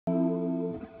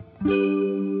I've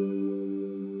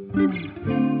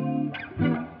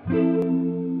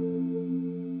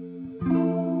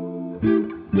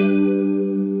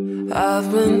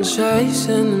been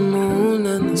chasing the moon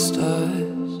and the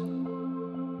stars,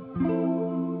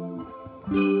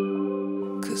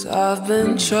 'cause I've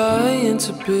been trying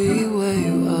to be where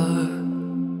you are.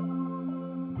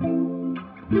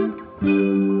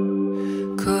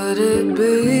 Could it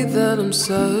be that I'm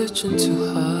searching too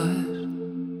hard?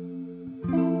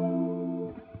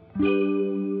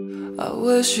 I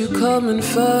wish you'd come and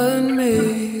find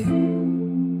me.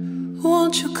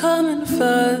 Won't you come and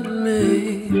find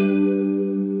me?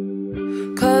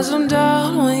 'Cause I'm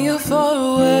down when you're far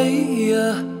away,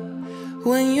 yeah.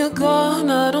 When you're gone,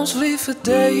 I don't sleep for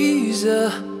days,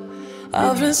 yeah.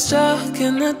 I've been stuck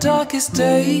in the darkest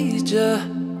days, yeah.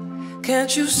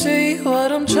 Can't you see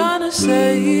what I'm trying to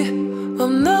say?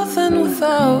 I'm nothing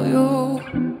without you.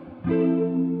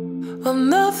 I'm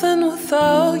nothing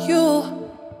without you.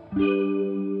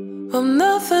 I'm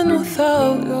nothing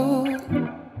without you.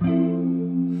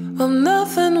 I'm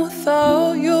nothing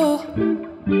without you.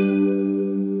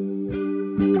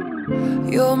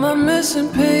 You're my missing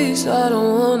piece, I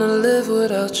don't wanna live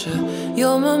without you.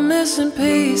 You're my missing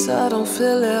piece, I don't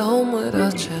feel at home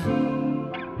without you.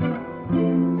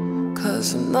 'Cause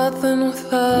I'm nothing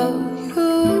without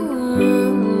you.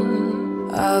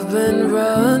 I've been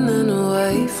running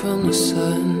away from the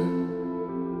sun,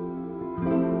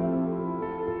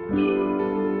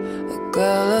 a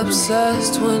girl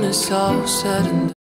obsessed when it's all said and done.